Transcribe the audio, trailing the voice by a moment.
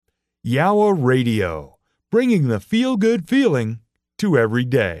Yawa Radio, bringing the feel-good feeling to every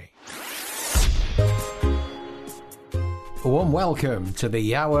day. A warm welcome to the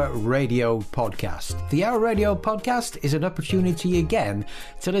Yawa Radio Podcast. The Yawa Radio Podcast is an opportunity again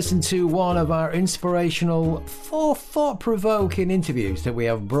to listen to one of our inspirational, thought-provoking interviews that we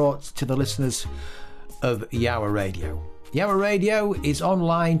have brought to the listeners of Yawa Radio. Yawa Radio is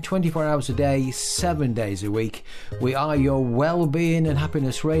online 24 hours a day, 7 days a week. We are your well-being and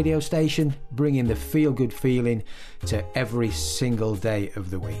happiness radio station, bringing the feel-good feeling to every single day of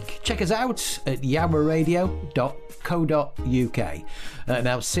the week. Check us out at yawaradio.co.uk.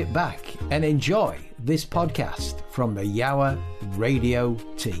 Now sit back and enjoy this podcast from the Yawa Radio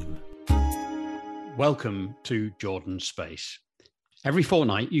team. Welcome to Jordan Space. Every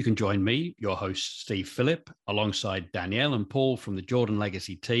fortnight, you can join me, your host, Steve Phillip, alongside Danielle and Paul from the Jordan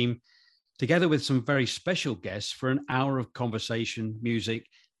Legacy team, together with some very special guests for an hour of conversation, music,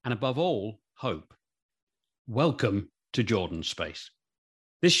 and above all, hope. Welcome to Jordan Space.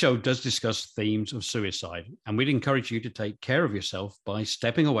 This show does discuss themes of suicide, and we'd encourage you to take care of yourself by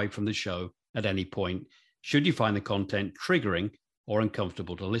stepping away from the show at any point, should you find the content triggering or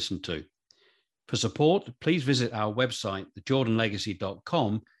uncomfortable to listen to. For support, please visit our website,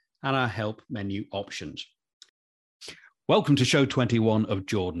 thejordanlegacy.com, and our help menu options. Welcome to show 21 of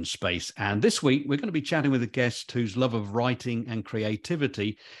Jordan Space. And this week, we're going to be chatting with a guest whose love of writing and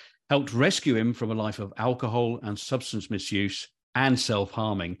creativity helped rescue him from a life of alcohol and substance misuse and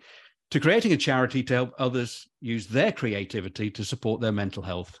self-harming to creating a charity to help others use their creativity to support their mental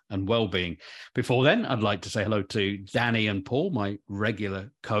health and well-being. Before then, I'd like to say hello to Danny and Paul, my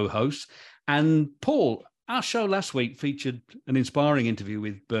regular co-hosts. And Paul, our show last week featured an inspiring interview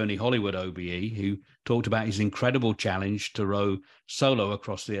with Bernie Hollywood OBE, who talked about his incredible challenge to row solo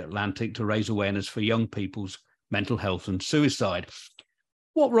across the Atlantic to raise awareness for young people's mental health and suicide.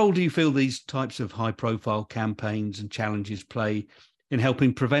 What role do you feel these types of high-profile campaigns and challenges play in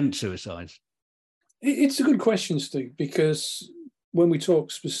helping prevent suicides? It's a good question, Steve, because when we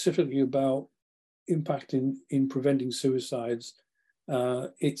talk specifically about impact in preventing suicides,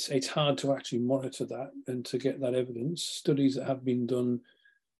 it's hard to actually monitor that and to get that evidence. Studies that have been done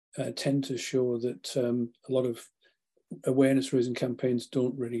tend to show that a lot of awareness-raising campaigns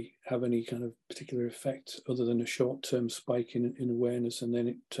don't really have any kind of particular effect other than a short-term spike in awareness, and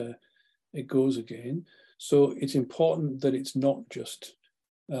then it goes again. So it's important that it's not just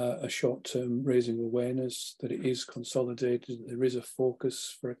a short-term raising awareness, that it is consolidated, that there is a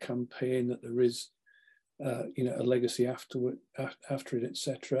focus for a campaign, that there is a legacy after it,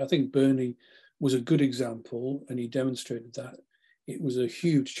 etc. I think Bernie was a good example, and he demonstrated that. It was a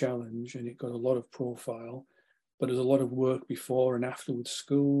huge challenge, and it got a lot of profile, but there's a lot of work before and after with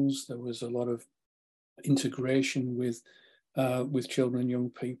schools. There was a lot of integration with children and young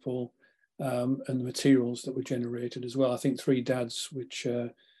people, and the materials that were generated as well. I think Three Dads, which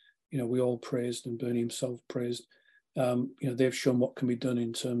we all praised, and Bernie himself praised. They've shown what can be done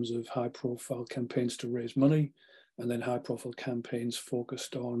in terms of high-profile campaigns to raise money, and then high-profile campaigns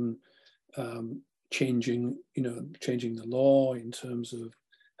focused on changing the law in terms of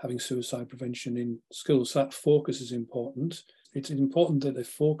having suicide prevention in schools. So that focus is important. It's important that they're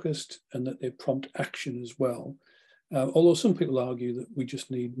focused and that they prompt action as well. Although some people argue that we just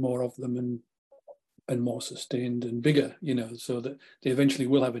need more of them and more sustained and bigger, so that they eventually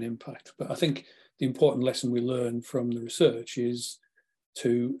will have an impact. But I think the important lesson we learn from the research is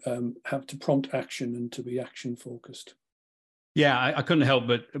to have to prompt action and to be action focused. Yeah, I couldn't help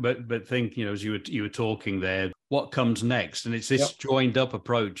but think, as you were talking there, what comes next? And it's this joined up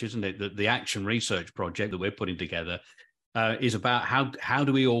approach, isn't it? That the action research project that we're putting together is about how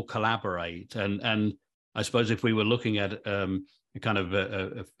do we all collaborate? And I suppose if we were looking at a kind of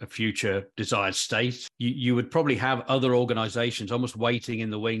a future desired state, you would probably have other organizations almost waiting in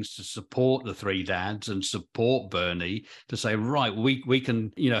the wings to support the Three Dads and support Bernie to say, right, we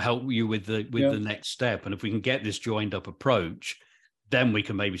can help you with the next step. And if we can get this joined up approach, then we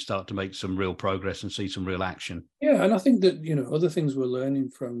can maybe start to make some real progress and see some real action. Yeah, and I think that other things we're learning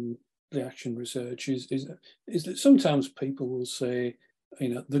from the action research is that sometimes people will say,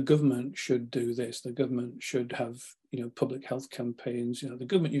 the government should do this, the government should have public health campaigns. The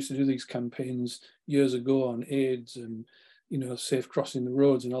government used to do these campaigns years ago on AIDS and safe crossing the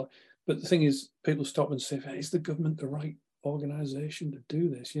roads and all. But the thing is, people stop and say, is the government the right organization to do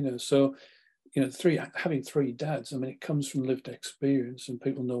this? So having Three Dads, it comes from lived experience, and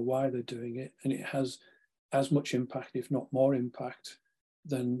people know why they're doing it, and it has as much impact, if not more impact,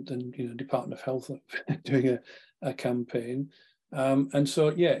 than Department of Health doing a campaign. And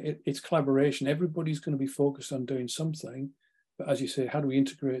so, it's collaboration. Everybody's going to be focused on doing something, But as you say, how do we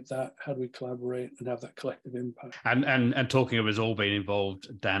integrate that? How do we collaborate and have that collective impact? And talking of us all being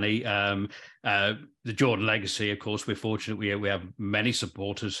involved, Danny, the Jordan Legacy, of course, we're fortunate we have many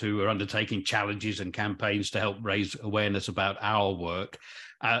supporters who are undertaking challenges and campaigns to help raise awareness about our work,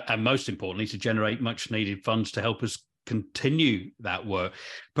 and most importantly, to generate much needed funds to help us continue that work.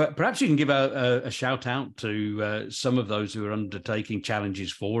 But perhaps you can give a shout out to some of those who are undertaking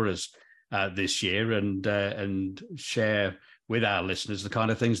challenges for us this year, and share with our listeners the kind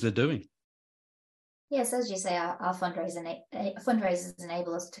of things they're doing. Yes, as you say, our fundraisers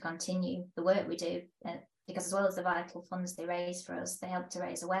enable us to continue the work we do, because as well as the vital funds they raise for us, they help to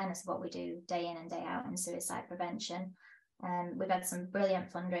raise awareness of what we do day in and day out in suicide prevention. We've had some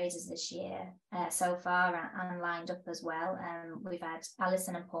brilliant fundraisers this year so far, and lined up as well. We've had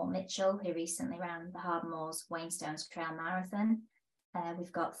Alison and Paul Mitchell, who recently ran the Harbour Moors Wainstones Trail Marathon.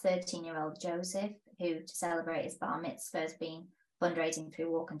 We've got 13-year-old Joseph, who, to celebrate his bar mitzvah, has been fundraising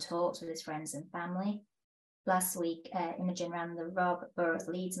through walk and talks with his friends and family. Last week, Imogen ran the Rob Borough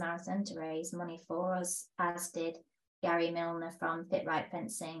Leeds Marathon to raise money for us, as did Gary Milner from Fit Right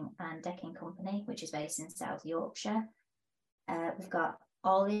Fencing and Decking Company, which is based in South Yorkshire. We've got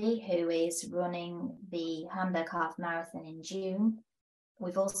Ollie, who is running the Hamburg Half Marathon in June.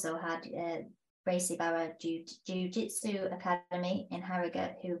 We've also had Racy Bauer Jiu-Jitsu Academy in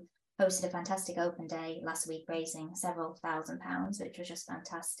Harrogate, who hosted a fantastic open day last week, raising several £1,000s, which was just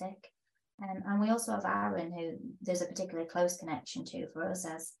fantastic. And we also have Aaron, who there's a particularly close connection to for us,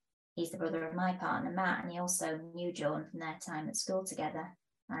 as he's the brother of my partner, Matt, and he also knew John from their time at school together.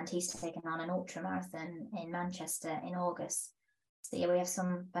 And he's taken on an ultra marathon in Manchester in August. So yeah, we have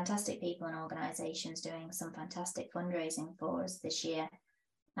some fantastic people and organisations doing some fantastic fundraising for us this year.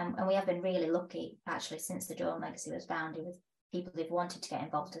 And we have been really lucky, actually, since the Jordan Legacy was founded, with people who've wanted to get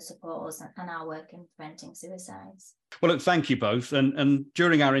involved to support us and our work in preventing suicides. Well, look, thank you both. And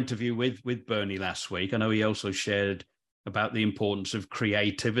during our interview with Bernie last week, I know he also shared about the importance of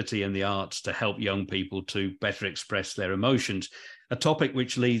creativity and the arts to help young people to better express their emotions, a topic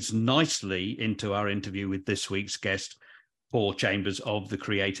which leads nicely into our interview with this week's guest, Paul Chambers of the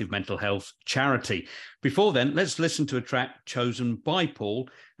Creative Mental Health Charity. Before then, let's listen to a track chosen by Paul,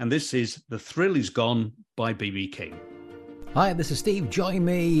 and this is The Thrill Is Gone by B.B. King. Hi, this is Steve. Join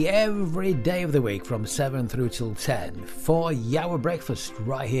me every day of the week from 7 through till 10 for Yower Breakfast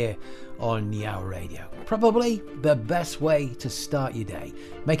right here on Yower Radio. Probably the best way to start your day.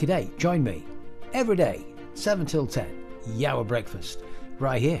 Make a day. Join me every day, 7 till 10. Yower Breakfast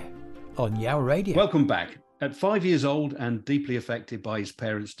right here on Yower Radio. Welcome back. At 5 years old and deeply affected by his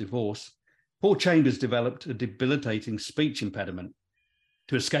parents' divorce, Paul Chambers developed a debilitating speech impediment.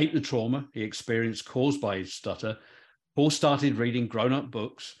 To escape the trauma he experienced caused by his stutter, Paul started reading grown-up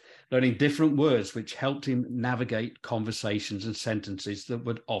books, learning different words which helped him navigate conversations and sentences that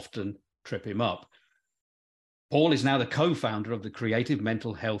would often trip him up. Paul is now the co-founder of the creative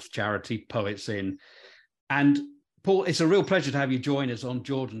mental health charity Poets In. And Paul, it's a real pleasure to have you join us on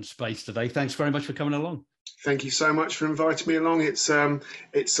Jordan Space today. Thanks very much for coming along. Thank you so much for inviting me along. It's a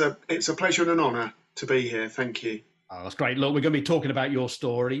pleasure and an honour to be here. Thank you. Oh, that's great. Look, we're going to be talking about your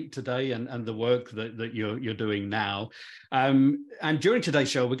story today and the work that you're doing now. And during today's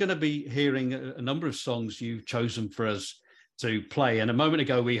show, we're going to be hearing a number of songs you've chosen for us to play. And a moment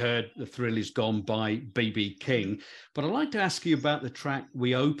ago, we heard The Thrill Is Gone by B.B. King. But I'd like to ask you about the track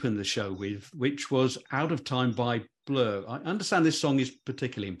we opened the show with, which was Out of Time by Blur. I understand this song is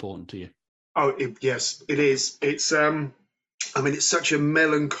particularly important to you. Oh, yes, it is. It's it's such a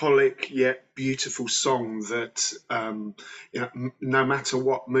melancholic yet beautiful song that no matter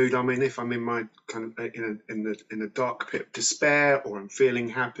what mood I'm in, if I'm in my kind of in a dark pit of despair or I'm feeling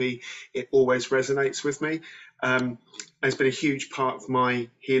happy, it always resonates with me. It's been a huge part of my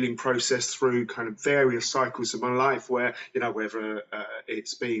healing process through kind of various cycles of my life, where whether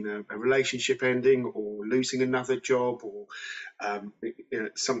it's been a relationship ending or losing another job or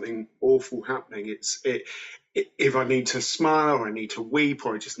something awful happening. If I need to smile or I need to weep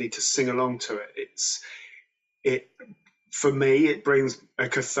or I just need to sing along to it, for me, it brings a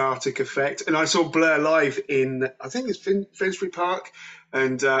cathartic effect. And I saw Blur live in, I think it's Finsbury Park,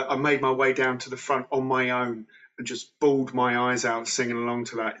 and I made my way down to the front on my own and just bawled my eyes out singing along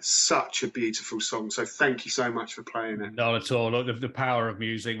to that. It's such a beautiful song. So thank you so much for playing it. Not at all. Look, the power of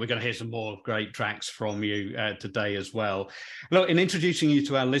music. We're going to hear some more great tracks from you today as well. Look, in introducing you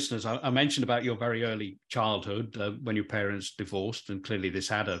to our listeners, I mentioned about your very early childhood when your parents divorced, and clearly this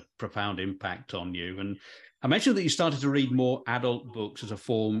had a profound impact on you. And I mentioned that you started to read more adult books as a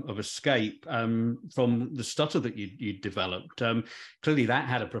form of escape from the stutter that you developed. Clearly that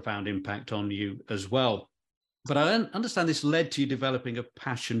had a profound impact on you as well. But I understand this led to you developing a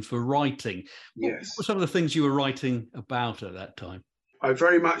passion for writing. Yes. What were some of the things you were writing about at that time? I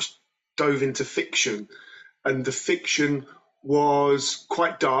very much dove into fiction, and the fiction was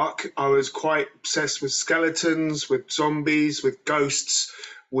quite dark. I was quite obsessed with skeletons, with zombies, with ghosts,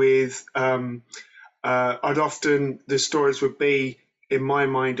 with the stories would be, in my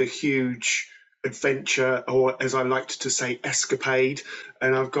mind, a huge adventure, or as I liked to say, escapade.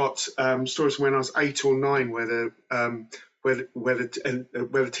 And I've got stories when I was 8 or 9 where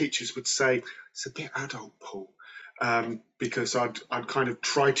the teachers would say, "It's a bit adult, Paul." Because I'd kind of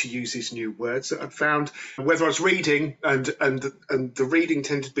tried to use these new words that I'd found. Whether I was reading and the reading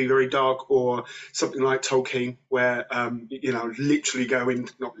tended to be very dark, or something like Tolkien, where literally go in,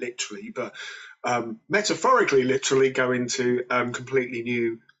 not literally, but metaphorically, literally go into completely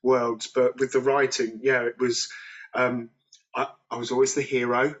new worlds. But with the writing, yeah, it was. I was always the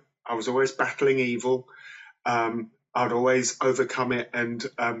hero. I was always battling evil. I'd always overcome it and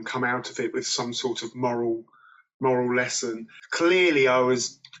come out of it with some sort of moral lesson. Clearly, I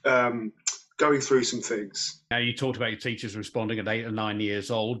was going through some things. Now, you talked about your teachers responding at 8 or 9 years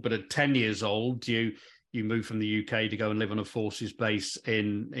old, but at 10 years old, you moved from the UK to go and live on a forces base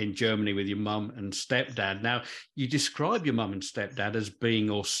in Germany with your mum and stepdad. Now, you describe your mum and stepdad as being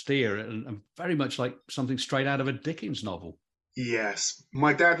austere and very much like something straight out of a Dickens novel. Yes,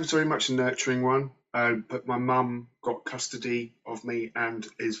 my dad was very much a nurturing one, but my mum got custody of me and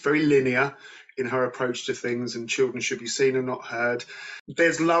is very linear in her approach to things, and children should be seen and not heard.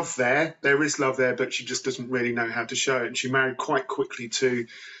 There's love there, but she just doesn't really know how to show it. And she married quite quickly to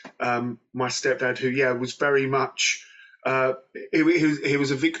my stepdad, who, was very much, he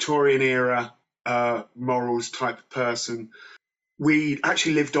was a Victorian era morals type person. We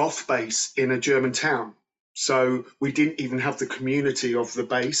actually lived off base in a German town. So we didn't even have the community of the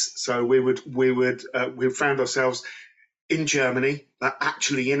base. So we found ourselves in Germany,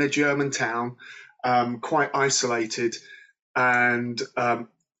 actually in a German town, quite isolated. And I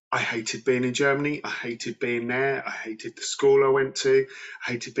hated being in Germany. I hated being there. I hated the school I went to.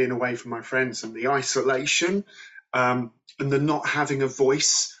 I hated being away from my friends, and the isolation, and the not having a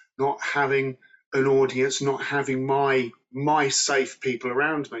voice, not having an audience, not having my safe people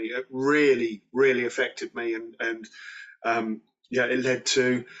around me. It really, really affected me, and it led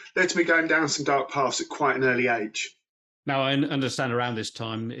to me going down some dark paths at quite an early age. Now, I understand around this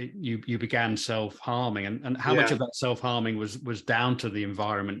time you began self-harming, and how much of that self-harming was down to the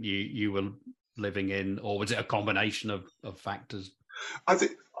environment you were living in, or was it a combination of factors? I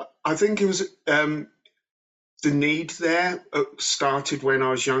think it was the need there started when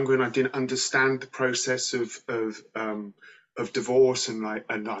I was younger, and I didn't understand the process of divorce, and I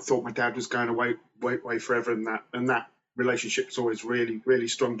thought my dad was going away forever, and that relationship was always really, really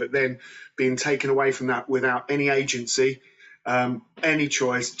strong. But then being taken away from that without any agency, any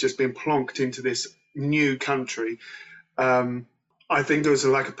choice, just being plonked into this new country, I think there was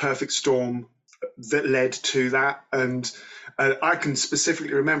like a perfect storm that led to that. And I can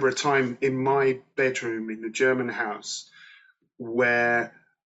specifically remember a time in my bedroom in the German house where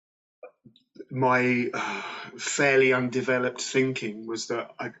my fairly undeveloped thinking was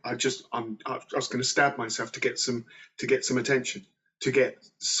that I was going to stab myself to get some attention, to get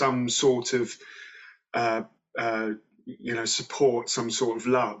some sort of support, some sort of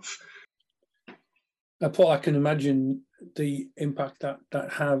love. Paul, I can imagine the impact that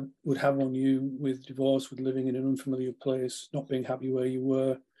would have on you with divorce, with living in an unfamiliar place, not being happy where you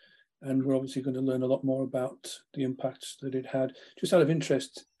were. And we're obviously going to learn a lot more about the impacts that it had. Just out of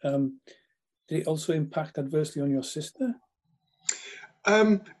interest, did it also impact adversely on your sister?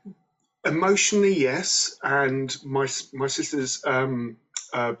 Emotionally, yes. And my sister's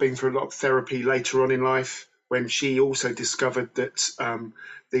been through a lot of therapy later on in life, when she also discovered that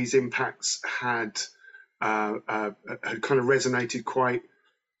these impacts had kind of resonated quite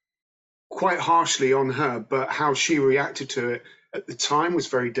harshly on her. But how she reacted to it at the time was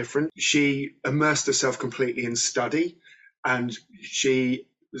very different. She immersed herself completely in study, and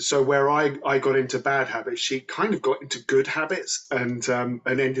so where I got into bad habits, she kind of got into good habits, and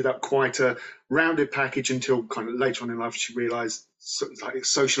ended up quite a rounded package until kind of later on in life she realised like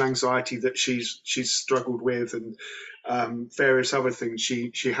social anxiety that she's struggled with, and various other things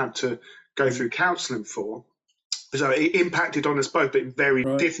she had to go through counselling for. So it impacted on us both, but in very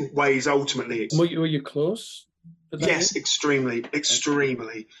different ways ultimately. Were you close? Yes, extremely. It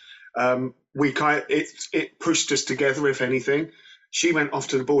pushed us together, if anything. She went off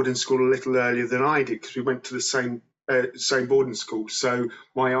to the boarding school a little earlier than I did, because we went to the same boarding school. So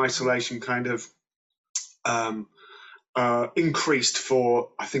my isolation kind of increased for,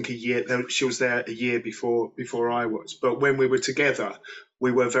 I think, a year. She was there a year before I was. But when we were together,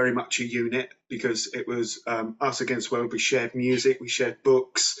 we were very much a unit, because it was us against the world. We shared music, we shared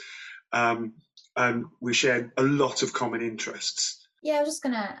books, and we shared a lot of common interests. Yeah, I was just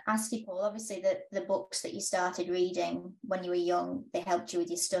going to ask you, Paul, obviously the books that you started reading when you were young, they helped you with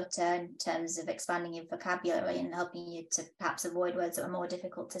your stutter in terms of expanding your vocabulary and helping you to perhaps avoid words that were more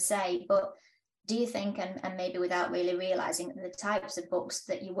difficult to say. But do you think, and maybe without really realising, that the types of books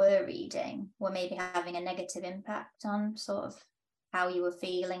that you were reading were maybe having a negative impact on sort of how you were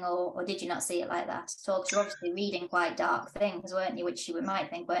feeling, or did you not see it like that at all? Because you're obviously reading quite dark things, weren't you, which you might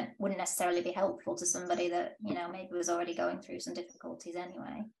think wouldn't necessarily be helpful to somebody that, you know, maybe was already going through some difficulties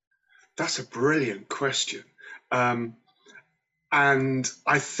anyway. That's a brilliant question. And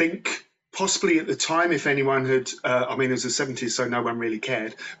I think possibly at the time, if anyone had, I mean, it was the 70s, so no one really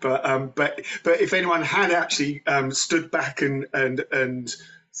cared. But if anyone had actually stood back and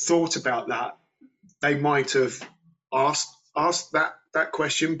thought about that, they might have asked that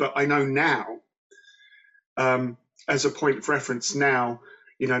question. But I know now, as a point of reference now,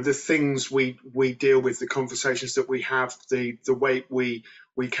 you know, the things we deal with, the conversations that we have, the weight we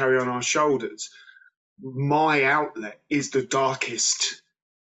carry on our shoulders. My outlet is the darkest,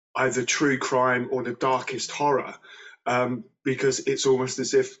 either true crime or the darkest horror, because it's almost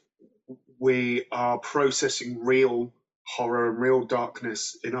as if we are processing real horror and real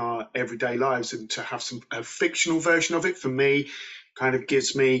darkness in our everyday lives, and to have a fictional version of it, for me, kind of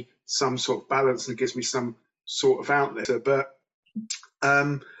gives me some sort of balance and gives me some sort of outlet. But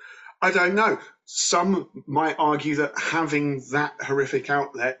I don't know. Some might argue that having that horrific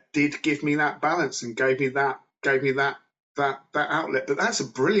outlet did give me that balance and gave me that outlet. But that's a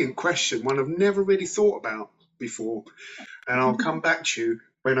brilliant question, one I've never really thought about before, and I'll come back to you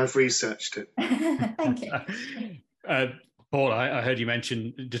when I've researched it. Thank you. Paul, I heard you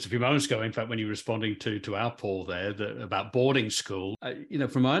mention just a few moments ago, in fact, when you were responding to our Paul there, about boarding school. You know,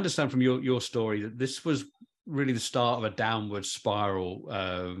 from what I understand from your story, that this was really the start of a downward spiral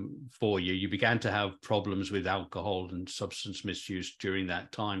for you. You began to have problems with alcohol and substance misuse during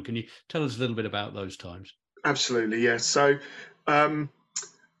that time. Can you tell us a little bit about those times? Absolutely, yes. So, I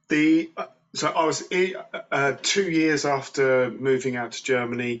was 2 years after moving out to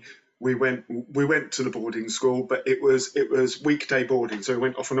Germany. We went to the boarding school, but it was weekday boarding. So we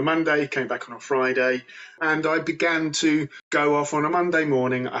went off on a Monday, came back on a Friday, and I began to go off on a Monday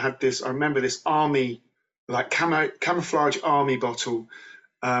morning. I remember this army, like camouflage army bottle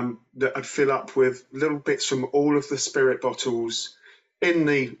that I'd fill up with little bits from all of the spirit bottles in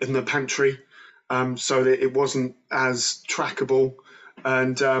the pantry, so that it wasn't as trackable.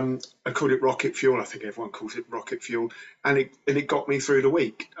 And I called it rocket fuel. I think everyone calls it rocket fuel. And it got me through the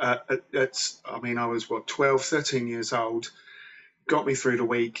week. I was 12, 13 years old. Got me through the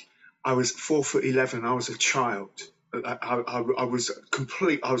week. I was 4'11". I was a child. I was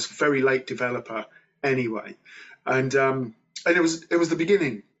a very late developer anyway. And it was the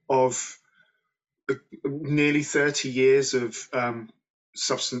beginning of nearly 30 years of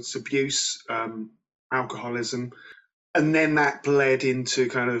substance abuse, alcoholism. And then that bled into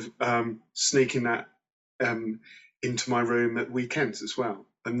kind of sneaking that into my room at weekends as well.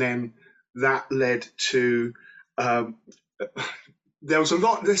 And then that led to there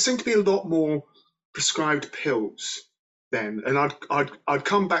seemed to be a lot more prescribed pills then. And I'd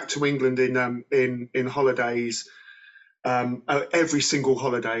come back to England in holidays. Every single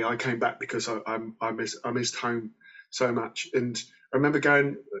holiday I came back because I missed home so much. And I remember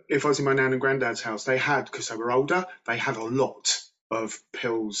going, if I was in my nan and granddad's house, they had, because they were older, they had a lot of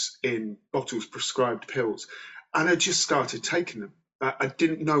pills in bottles, prescribed pills. And I just started taking them. I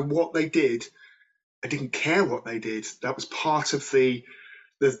didn't know what they did. I didn't care what they did. That was part of the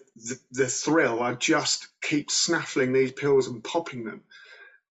thrill. I just keep snaffling these pills and popping them.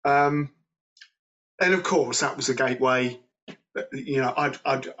 And of course, that was a gateway. You know,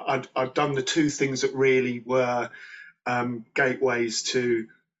 I'd done the two things that really were gateways to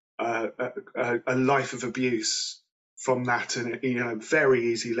a life of abuse from that, and it,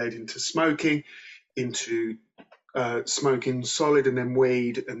 very easy led into smoking solid, and then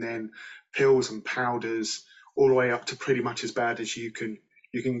weed, and then pills and powders, all the way up to pretty much as bad as you can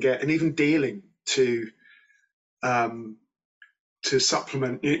get, and even dealing to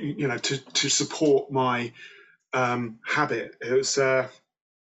supplement, to support my habit. It was and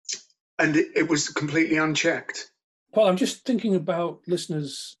it was completely unchecked. Paul, I'm just thinking about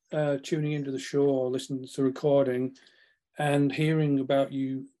listeners tuning into the show or listening to the recording and hearing about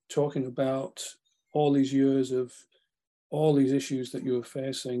you talking about all these years of all these issues that you were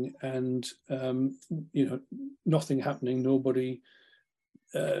facing, and nothing happening, nobody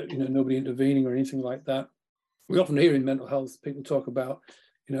nobody intervening or anything like that. We often hear in mental health people talk about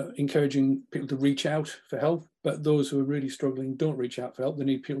encouraging people to reach out for help, but those who are really struggling don't reach out for help. They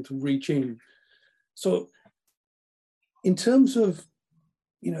need people to reach in. So in terms of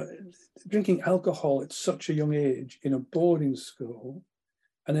drinking alcohol at such a young age in a boarding school,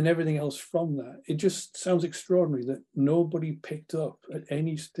 and then everything else from that, it just sounds extraordinary that nobody picked up at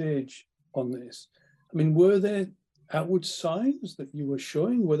any stage on this. I mean, were there outward signs that you were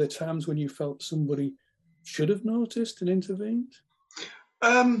showing? Were there times when you felt somebody should have noticed and intervened?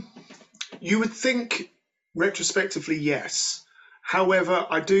 You would think retrospectively, yes. However,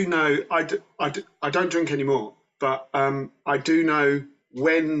 I do know I don't drink anymore, but I do know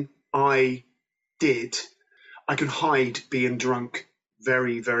when I did, I can hide being drunk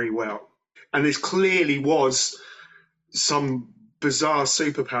very, very well. And this clearly was some bizarre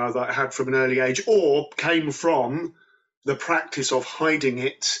superpower that I had from an early age, or came from the practice of hiding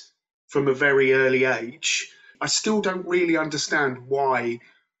it from a very early age. I still don't really understand why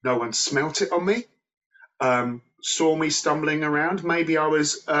no one smelt it on me, saw me stumbling around. Maybe I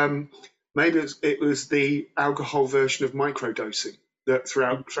was, maybe it was the alcohol version of microdosing, that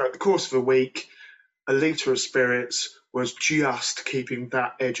throughout the course of a week, a litre of spirits was just keeping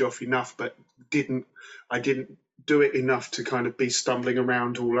that edge off enough, but I didn't do it enough to kind of be stumbling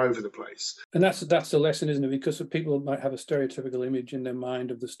around all over the place. And that's the lesson, isn't it? Because people might have a stereotypical image in their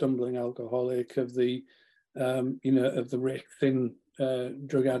mind of the stumbling alcoholic, of the of the Rick thin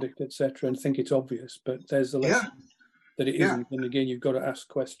drug addict, etc., and think it's obvious. But there's the lesson that it isn't. And again, you've got to ask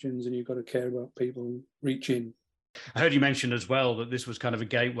questions, and you've got to care about people and reach in. I heard you mention as well that this was kind of a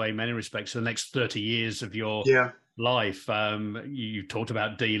gateway in many respects to the next 30 years of your life. You talked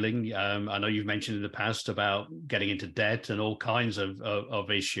about dealing. I know you've mentioned in the past about getting into debt and all kinds of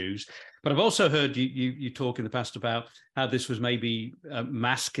issues. But I've also heard you talk in the past about how this was maybe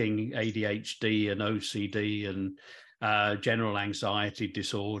masking ADHD and OCD and general anxiety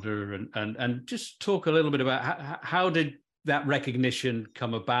disorder. And just talk a little bit about how did that recognition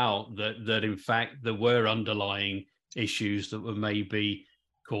come about that in fact there were underlying issues that were maybe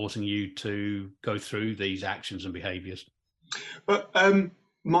causing you to go through these actions and behaviors? But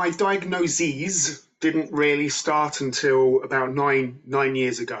my diagnoses didn't really start until about nine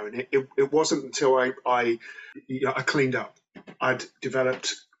years ago, and it wasn't until I cleaned up. I'd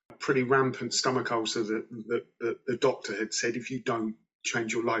developed a pretty rampant stomach ulcer that the doctor had said, if you don't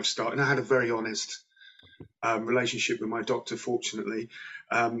change your lifestyle, and I had a very honest relationship with my doctor, fortunately.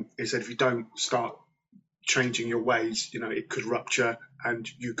 He said, if you don't start changing your ways, it could rupture and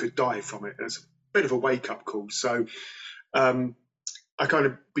you could die from it. It's a bit of a wake-up call. So I kind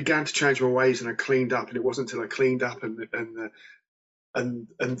of began to change my ways, and I cleaned up, and it wasn't until I cleaned up and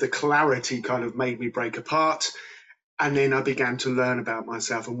the clarity kind of made me break apart. And then I began to learn about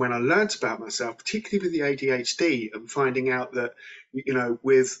myself. And when I learned about myself, particularly with the ADHD, and finding out that,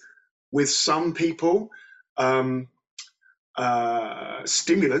 with some people,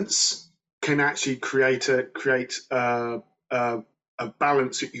 stimulants can actually create a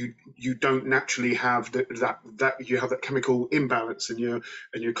balance that you don't naturally have, that you have that chemical imbalance, and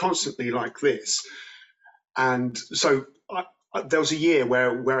you're constantly like this. And so there was a year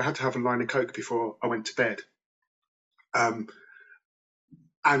where I had to have a line of Coke before I went to bed. And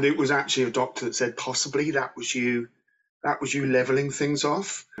it was actually a doctor that said possibly that was you leveling things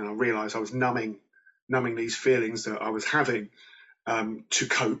off. And I realized I was numbing these feelings that I was having to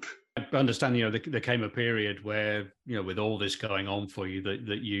cope. I understand, there came a period where, with all this going on for you,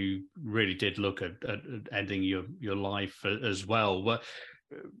 that you really did look at ending your life as well.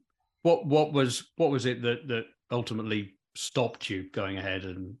 What was it that ultimately stopped you going ahead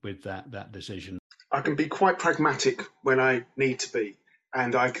and with that decision? I can be quite pragmatic when I need to be,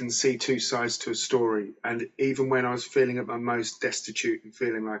 and I can see two sides to a story. And even when I was feeling at my most destitute and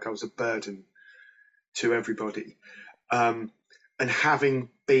feeling like I was a burden to everybody, and having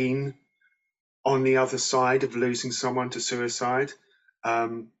been on the other side of losing someone to suicide, I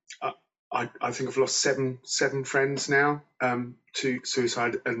think I've lost seven friends now to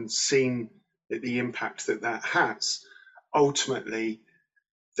suicide, and seen the impact that has. Ultimately,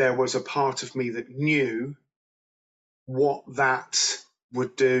 there was a part of me that knew what that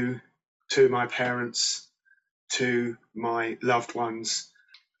would do to my parents, to my loved ones.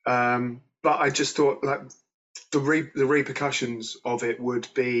 But I just thought that the repercussions of it would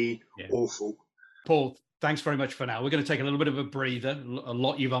be awful. Paul, thanks very much for now. We're going to take a little bit of a breather. A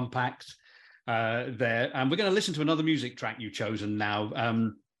lot you've unpacked there. And we're going to listen to another music track you've chosen now.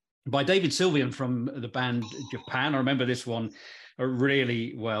 by David Sylvian from the band Japan. I remember this one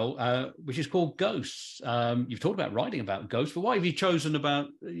really well, which is called Ghosts. You've talked about writing about ghosts, but why have you chosen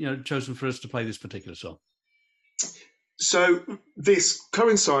for us to play this particular song? So this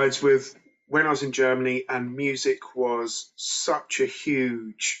coincides with when I was in Germany, and music was such a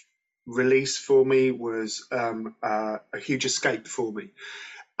huge release for me, was a huge escape for me.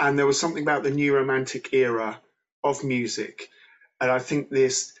 And there was something about the new romantic era of music. And I think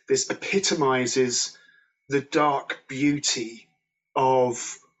this epitomizes the dark beauty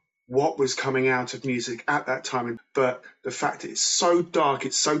of what was coming out of music at that time. But the fact that it's so dark,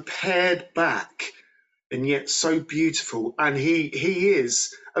 it's so pared back, and yet so beautiful. And he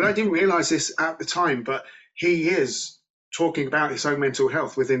is, and I didn't realize this at the time, but he is talking about his own mental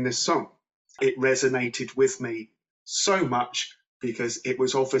health within this song. It resonated with me so much because it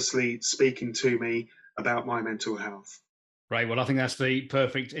was obviously speaking to me about my mental health. Right. Well, I think that's the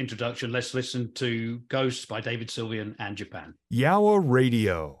perfect introduction. Let's listen to Ghosts by David Sylvian and Japan. Yawa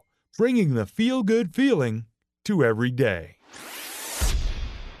Radio, bringing the feel-good feeling to every day.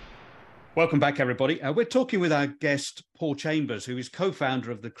 Welcome back, everybody. We're talking with our guest, Paul Chambers, who is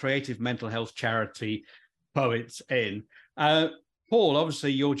co-founder of the creative mental health charity Poets In. Paul,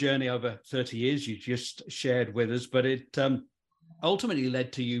 obviously your journey over 30 years, you just shared with us, but it ultimately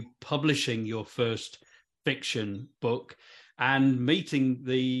led to you publishing your first fiction book and meeting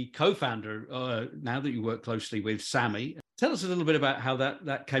the co-founder, now that you work closely with, Sammy. Tell us a little bit about how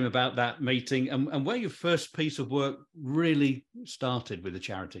that came about, that meeting, and where your first piece of work really started with the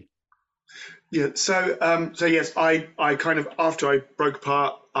charity. Yeah, so yes, I kind of, after I broke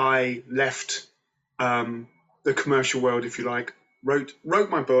apart, I left the commercial world, if you like, wrote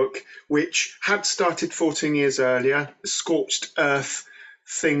my book, which had started 14 years earlier, a scorched earth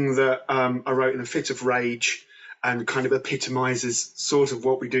thing that I wrote in a fit of rage and kind of epitomizes sort of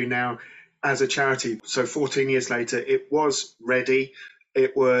what we do now as a charity. So 14 years later, it was ready.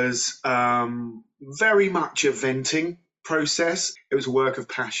 It was very much a venting process. It was a work of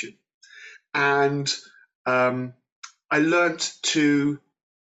passion. And I learnt to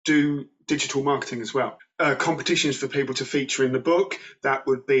do digital marketing as well. Competitions for people to feature in the book that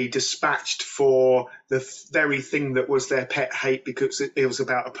would be dispatched for the very thing that was their pet hate, because it was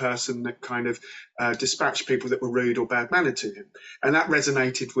about a person that kind of dispatched people that were rude or bad-mannered to him. And that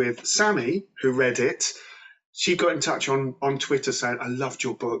resonated with Sammy, who read it. She got in touch on Twitter saying, I loved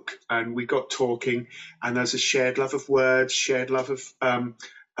your book. And we got talking, and there's a shared love of words, shared love of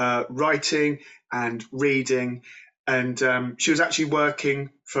writing and reading. And she was actually working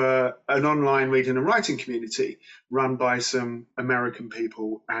for an online reading and writing community run by some American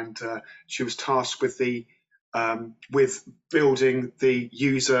people. And she was tasked with with building the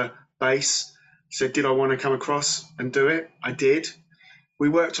user base. She said, did I want to come across and do it? I did. We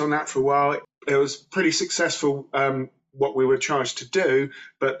worked on that for a while. It was pretty successful, what we were charged to do,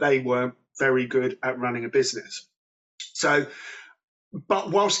 but they weren't very good at running a business. So,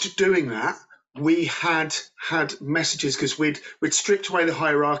 but whilst doing that, we had messages, because we'd stripped away the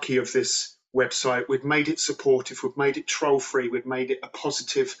hierarchy of this website. We'd made it supportive. We'd made it troll-free. We'd made it a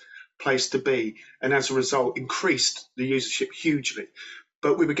positive place to be. And as a result, increased the usership hugely.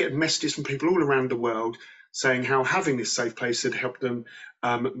 But we were getting messages from people all around the world saying how having this safe place had helped them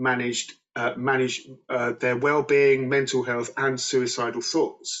manage their well-being, mental health, and suicidal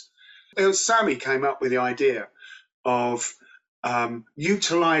thoughts. And Sammy came up with the idea of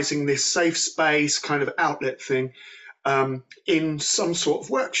utilizing this safe space kind of outlet thing in some sort of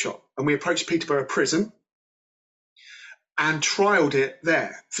workshop. And we approached Peterborough Prison and trialed it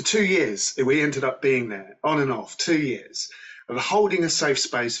there for 2 years. We ended up being there on and off 2 years of holding a safe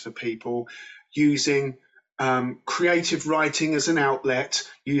space for people, using creative writing as an outlet,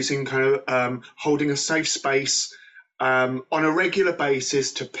 using kind of holding a safe space on a regular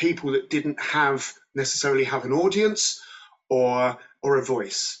basis to people that didn't necessarily have an audience or a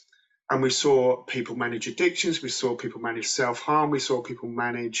voice. And we saw people manage addictions, we saw people manage self-harm, we saw people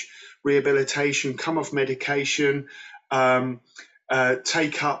manage rehabilitation, come off medication,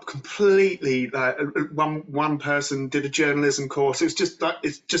 take up completely. One person did a journalism course. It's just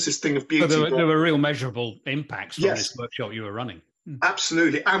this thing of beauty. So there were real measurable impacts from this workshop you were running.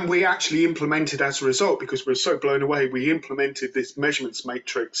 Absolutely. And we actually implemented, as a result, because we were so blown away, we implemented this measurements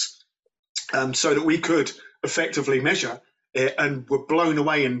matrix so that we could effectively measure it, and were blown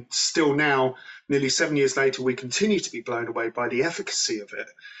away. And still now, nearly 7 years later, we continue to be blown away by the efficacy of it.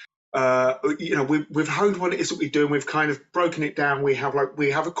 We've honed what it is that we do, and we've kind of broken it down. We have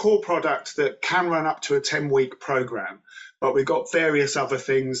a core product that can run up to a 10-week program, but we've got various other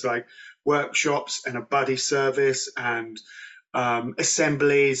things like workshops and a buddy service and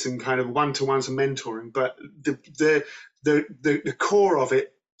assemblies and kind of one-to-ones and mentoring, but the core of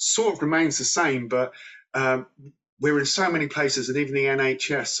it sort of remains the same. But we're in so many places, and even the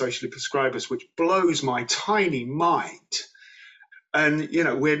NHS socially prescribe us, which blows my tiny mind. And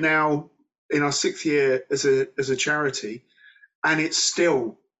we're now in our 6th year as a charity, and it's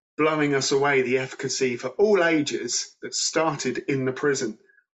still blowing us away, the efficacy for all ages that started in the prison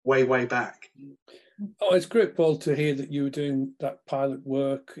way back. Oh, it's great, Paul, to hear that you were doing that pilot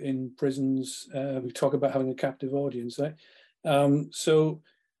work in prisons. We talk about having a captive audience, eh? So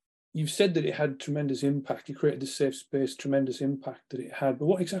you've said that it had tremendous impact. You created the safe space, tremendous impact that it had. But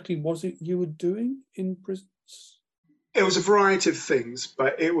what exactly was it you were doing in prisons? It was a variety of things,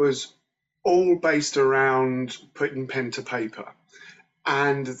 but it was all based around putting pen to paper.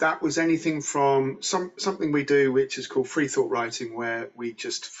 And that was anything from something we do, which is called free thought writing, where we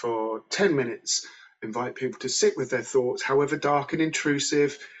just for 10 minutes invite people to sit with their thoughts, however dark and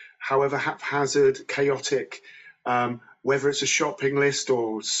intrusive, however haphazard, chaotic, whether it's a shopping list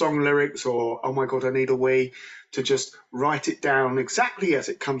or song lyrics or, oh my God, I need a wee, to just write it down exactly as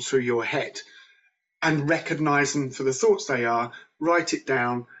it comes through your head and recognize them for the thoughts they are, write it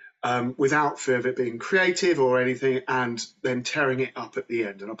down, without fear of it being creative or anything, and then tearing it up at the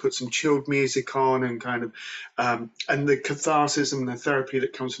end. And I'll put some chilled music on and kind of, and the catharsis and the therapy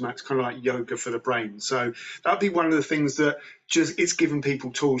that comes from that's kind of like yoga for the brain. So that'd be one of the things that just, it's given people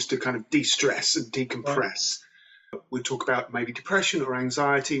tools to kind of de-stress and decompress. Right. We'd talk about maybe depression or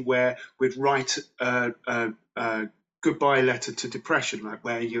anxiety, where we'd write a goodbye letter to depression, like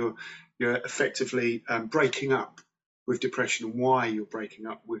where you're effectively breaking up with depression and why you're breaking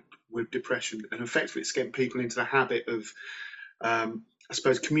up with depression. And effectively it's getting people into the habit of, I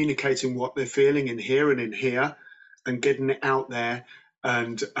suppose, communicating what they're feeling in here and getting it out there,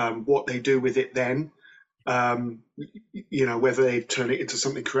 and what they do with it then, whether they turn it into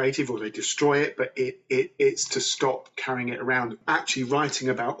something creative or they destroy it, but it's to stop carrying it around, actually writing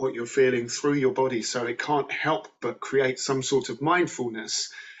about what you're feeling through your body, so it can't help but create some sort of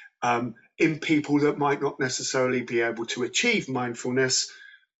mindfulness in people that might not necessarily be able to achieve mindfulness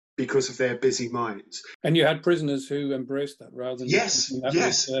because of their busy minds. And you had prisoners who embraced that rather than... Yes.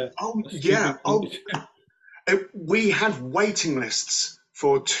 We had waiting lists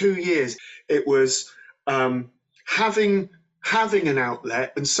for 2 years. It was having an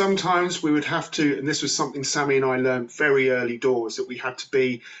outlet, and sometimes we would have to, and this was something Sammy and I learned very early doors, that we had to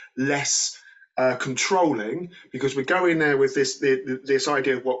be less controlling, because we go in there with this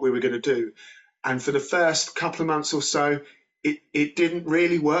idea of what we were going to do, and for the first couple of months or so it didn't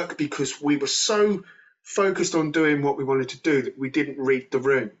really work, because we were so focused on doing what we wanted to do that we didn't read the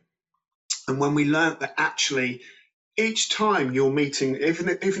room. And when we learned that actually each time you're meeting, even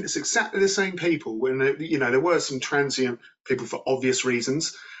if it's exactly the same people, when there were some transient people for obvious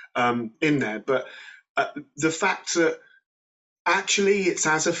reasons in there, but the fact that actually it's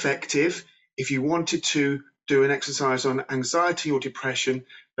as effective if you wanted to do an exercise on anxiety or depression,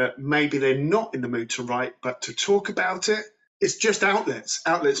 that maybe they're not in the mood to write, but to talk about it. It's just outlets,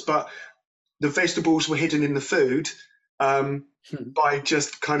 but the vegetables were hidden in the food by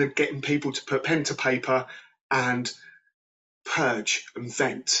just kind of getting people to put pen to paper and purge and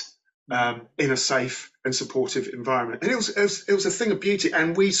vent in a safe and supportive environment. And it was a thing of beauty.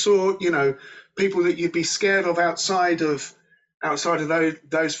 And we saw, people that you'd be scared of outside of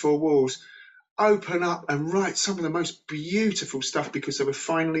those four walls open up and write some of the most beautiful stuff, because they were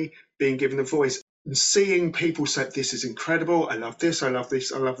finally being given a voice. And seeing people say, this is incredible, I love this, I love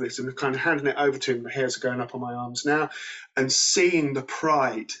this, I love this, and kind of handing it over to him, the hairs are going up on my arms now, and seeing the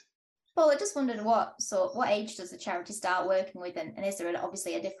pride. Paul, I just wondered what age does the charity start working with, and is there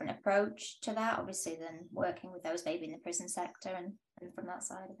obviously a different approach to that, obviously, than working with those maybe in the prison sector and from that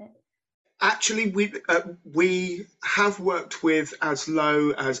side of it? Actually, we have worked with as low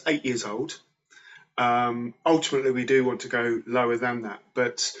as 8 years old. Ultimately, we do want to go lower than that,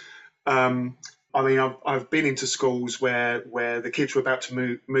 but I've been into schools where the kids were about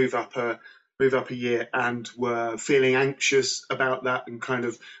to move up a year and were feeling anxious about that, and kind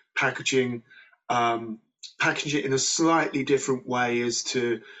of packaging it in a slightly different way as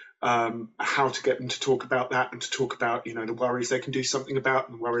to how to get them to talk about that, and to talk about the worries they can do something about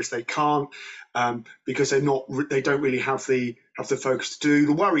and the worries they can't, because they don't really have the focus to do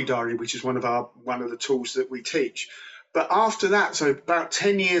the worry diary, which is one of the tools that we teach. But after that, so about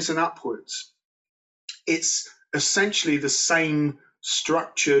 10 years and upwards, it's essentially the same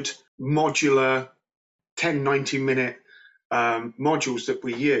structured modular 10-90-minute modules that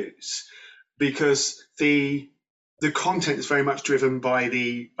we use, because the the content is very much driven by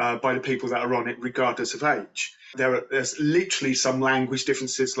the people that are on it, regardless of age. There's literally some language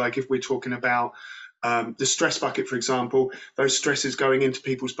differences, like if we're talking about the stress bucket, for example, those stresses going into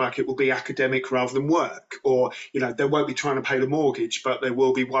people's bucket will be academic rather than work, or they won't be trying to pay the mortgage, but they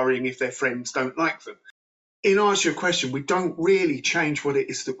will be worrying if their friends don't like them. In answer to your question, we don't really change what it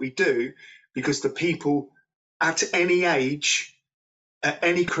is that we do, because the people at any age, at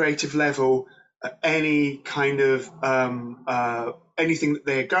any creative level, at any kind of anything that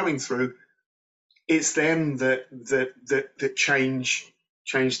they're going through, it's them that change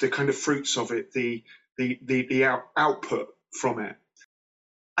the kind of fruits of it, the output from it.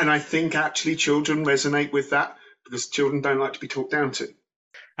 And I think actually children resonate with that, because children don't like to be talked down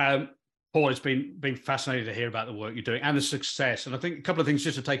to. Paul, it's been fascinating to hear about the work you're doing and the success. And I think a couple of things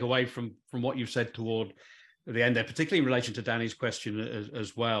just to take away from what you've said toward the end there, particularly in relation to Danny's question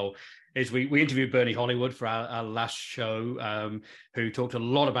as well, is we interviewed Bernie Hollywood for our last show, who talked a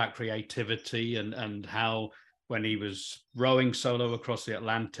lot about creativity and how when he was rowing solo across the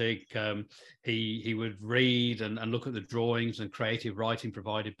Atlantic, he would read and look at the drawings and creative writing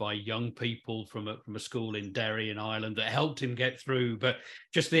provided by young people from a school in Derry in Ireland that helped him get through. But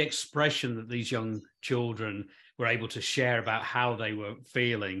just the expression that these young children were able to share about how they were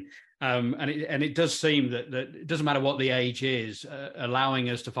feeling. And it does seem that it doesn't matter what the age is, allowing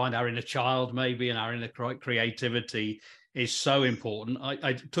us to find our inner child maybe and our inner creativity is so important.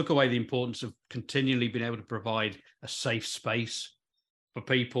 I took away the importance of continually being able to provide a safe space for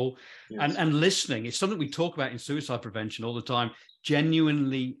people. Yes. and listening. It's something we talk about in suicide prevention all the time,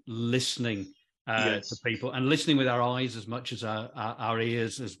 genuinely listening yes. to people, and listening with our eyes as much as our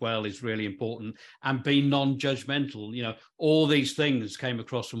ears as well is really important, and be non-judgmental. All these things came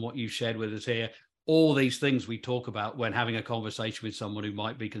across from what you shared with us here. All these things we talk about when having a conversation with someone who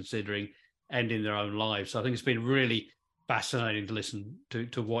might be considering ending their own lives. So I think it's been really fascinating to listen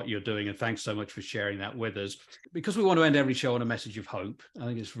to what you're doing, and thanks so much for sharing that with us. Because we want to end every show on a message of hope, I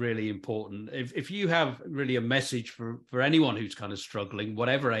think it's really important. If you have really a message for anyone who's kind of struggling,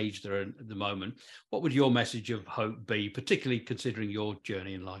 whatever age they're in at the moment, what would your message of hope be, particularly considering your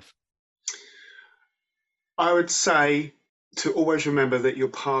journey in life? I would say to always remember that your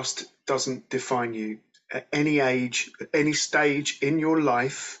past doesn't define you. At any age, at any stage in your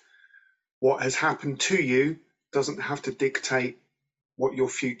life, what has happened to you doesn't have to dictate what your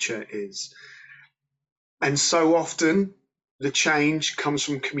future is. And so often the change comes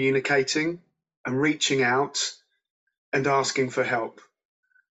from communicating and reaching out and asking for help.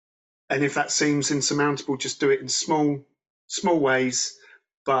 And if that seems insurmountable, just do it in small ways,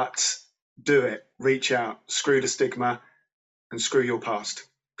 but do it. Reach out, screw the stigma, and screw your past.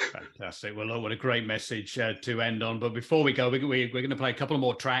 Fantastic. Well, look, what a great message to end on. But before we go, we're going to play a couple of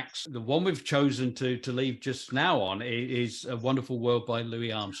more tracks. The one we've chosen to leave just now on is A Wonderful World by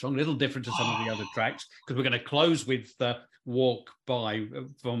Louis Armstrong. A little different to some of the other tracks, because we're going to close with Walk By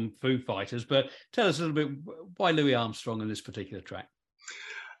from Foo Fighters. But tell us a little bit, why Louis Armstrong in this particular track?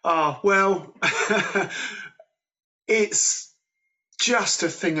 Well, it's just a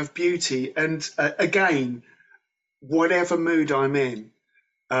thing of beauty. And again, whatever mood I'm in,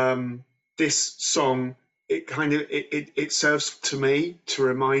 this song, it serves to me to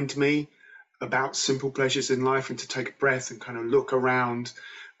remind me about simple pleasures in life and to take a breath and kind of look around.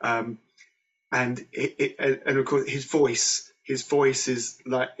 And of course his voice is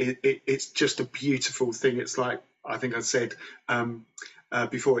like, it's just a beautiful thing. It's like, I think I said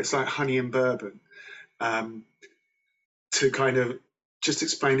before, it's like honey and bourbon, to kind of just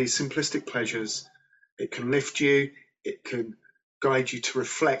explain these simplistic pleasures. It can lift you, it can guide you to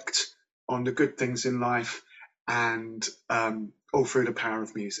reflect on the good things in life, and all through the power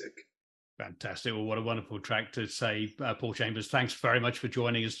of music. Fantastic. Well, what a wonderful track to say. Paul Chambers, thanks very much for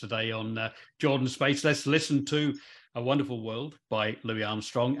joining us today on Jordan Space. Let's listen to A Wonderful World by Louis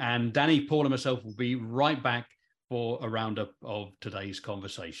Armstrong. And Danny, Paul and myself will be right back for a roundup of today's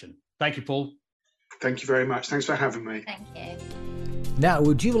conversation. Thank you, Paul. Thank you very much. Thanks for having me. Thank you. Now,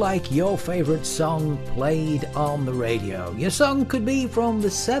 would you like your favourite song played on the radio? Your song could be from the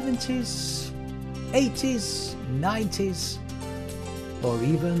 70s, 80s, 90s, or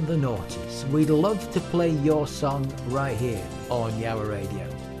even the noughties. We'd love to play your song right here on Yower Radio.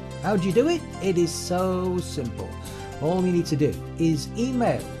 How do you do it? It is so simple. All you need to do is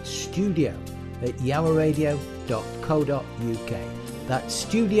email studio@yowerradio.co.uk. That's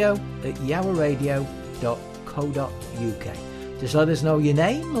studio@yowerradio.co.uk. Just let us know your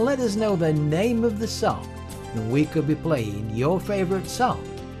name, let us know the name of the song, and we could be playing your favourite song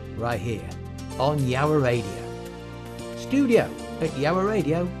right here on Yower Radio.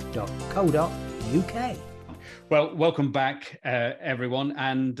 Studio@yowerradio.co.uk. Well, welcome back, everyone.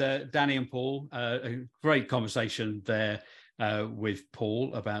 And Danny and Paul, a great conversation there with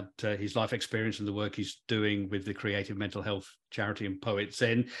Paul about his life experience and the work he's doing with the creative mental health charity and Poets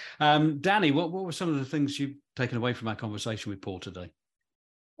In. Danny, what were some of the things you've taken away from our conversation with Paul today?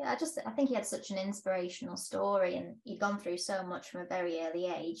 Yeah, I think he had such an inspirational story, and he'd gone through so much from a very early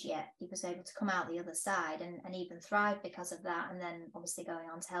age, yet he was able to come out the other side and even thrive because of that, and then obviously going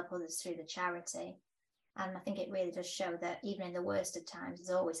on to help others through the charity. And I think it really does show that even in the worst of times, there's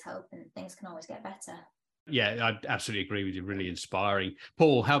always hope and things can always get better. Yeah, I absolutely agree with you. Really inspiring.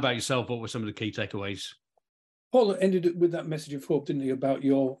 Paul, how about yourself? What were some of the key takeaways? Paul ended it with that message of hope, didn't he? About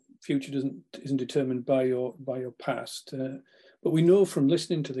your future isn't determined by your past. But we know from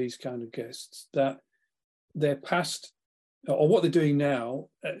listening to these kind of guests that their past, or what they're doing now,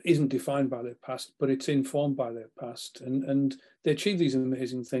 isn't defined by their past, but it's informed by their past. And they achieve these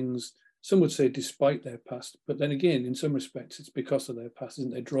amazing things, some would say despite their past, but then again, in some respects, it's because of their past,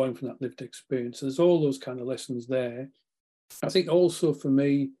 isn't they? Drawing from that lived experience. So there's all those kind of lessons there. I think also for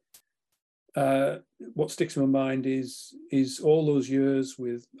me, what sticks in my mind is all those years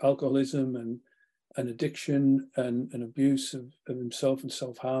with alcoholism and addiction and abuse of himself and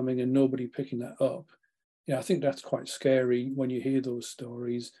self-harming and nobody picking that up. Yeah, I think that's quite scary when you hear those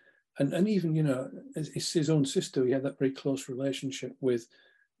stories. And even, it's his own sister. He had that very close relationship with,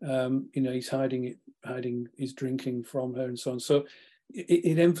 he's hiding his drinking from her and so on. So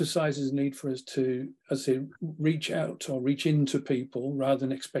it emphasizes the need for us to, as I say, reach out or reach into people rather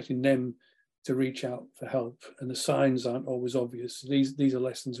than expecting them to reach out for help. And the signs aren't always obvious. These are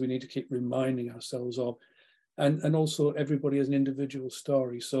lessons we need to keep reminding ourselves of. And also everybody has an individual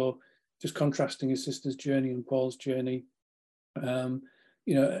story. So just contrasting his sister's journey and Paul's journey, in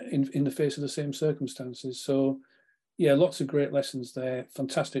the face of the same circumstances. So yeah, lots of great lessons there.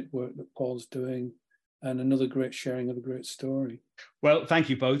 Fantastic work that Paul's doing, and another great sharing of a great story. Well,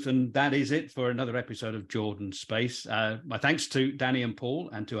 thank you both. And that is it for another episode of Jordan Space. My thanks to Danny and Paul,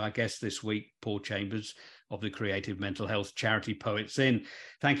 and to our guest this week, Paul Chambers of the creative mental health charity Poets In.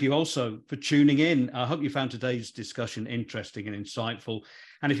 Thank you also for tuning in. I hope you found today's discussion interesting and insightful.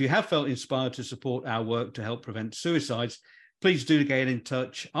 And if you have felt inspired to support our work to help prevent suicides, please do get in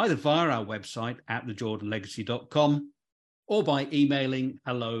touch either via our website at thejordanlegacy.com or by emailing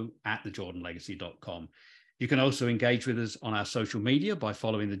hello@thejordanlegacy.com. You can also engage with us on our social media by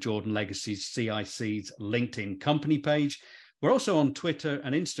following the Jordan Legacy CIC's LinkedIn company page. We're also on Twitter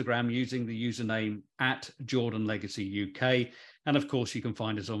and Instagram using the username @JordanLegacyUK. And of course, you can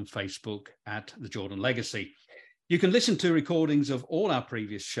find us on Facebook at The Jordan Legacy. You can listen to recordings of all our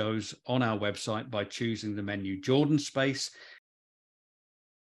previous shows on our website by choosing the menu Jordan Space.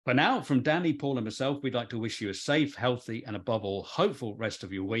 For now, from Danny, Paul and myself, we'd like to wish you a safe, healthy, and above all, hopeful rest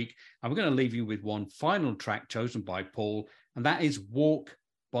of your week. And we're going to leave you with one final track chosen by Paul, and that is Walk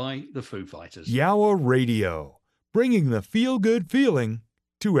by the Foo Fighters. Yawa Radio, bringing the feel-good feeling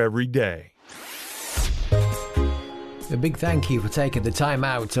to every day. A big thank you for taking the time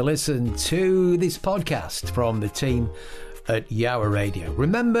out to listen to this podcast from the team at Yawa Radio.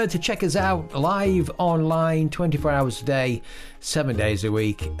 Remember to check us out live online 24 hours a day, 7 days a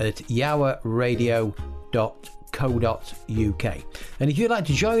week at yawaradio.co.uk. And if you'd like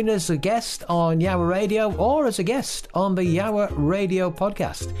to join us as a guest on Yawa Radio or as a guest on the Yawa Radio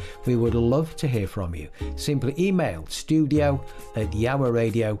podcast, we would love to hear from you. Simply email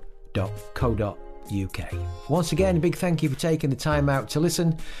studio@yawaradio.co.uk. Once again, a big thank you for taking the time out to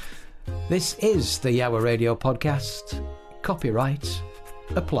listen. This is the Yawa Radio podcast. Copyright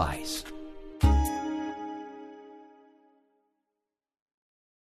applies.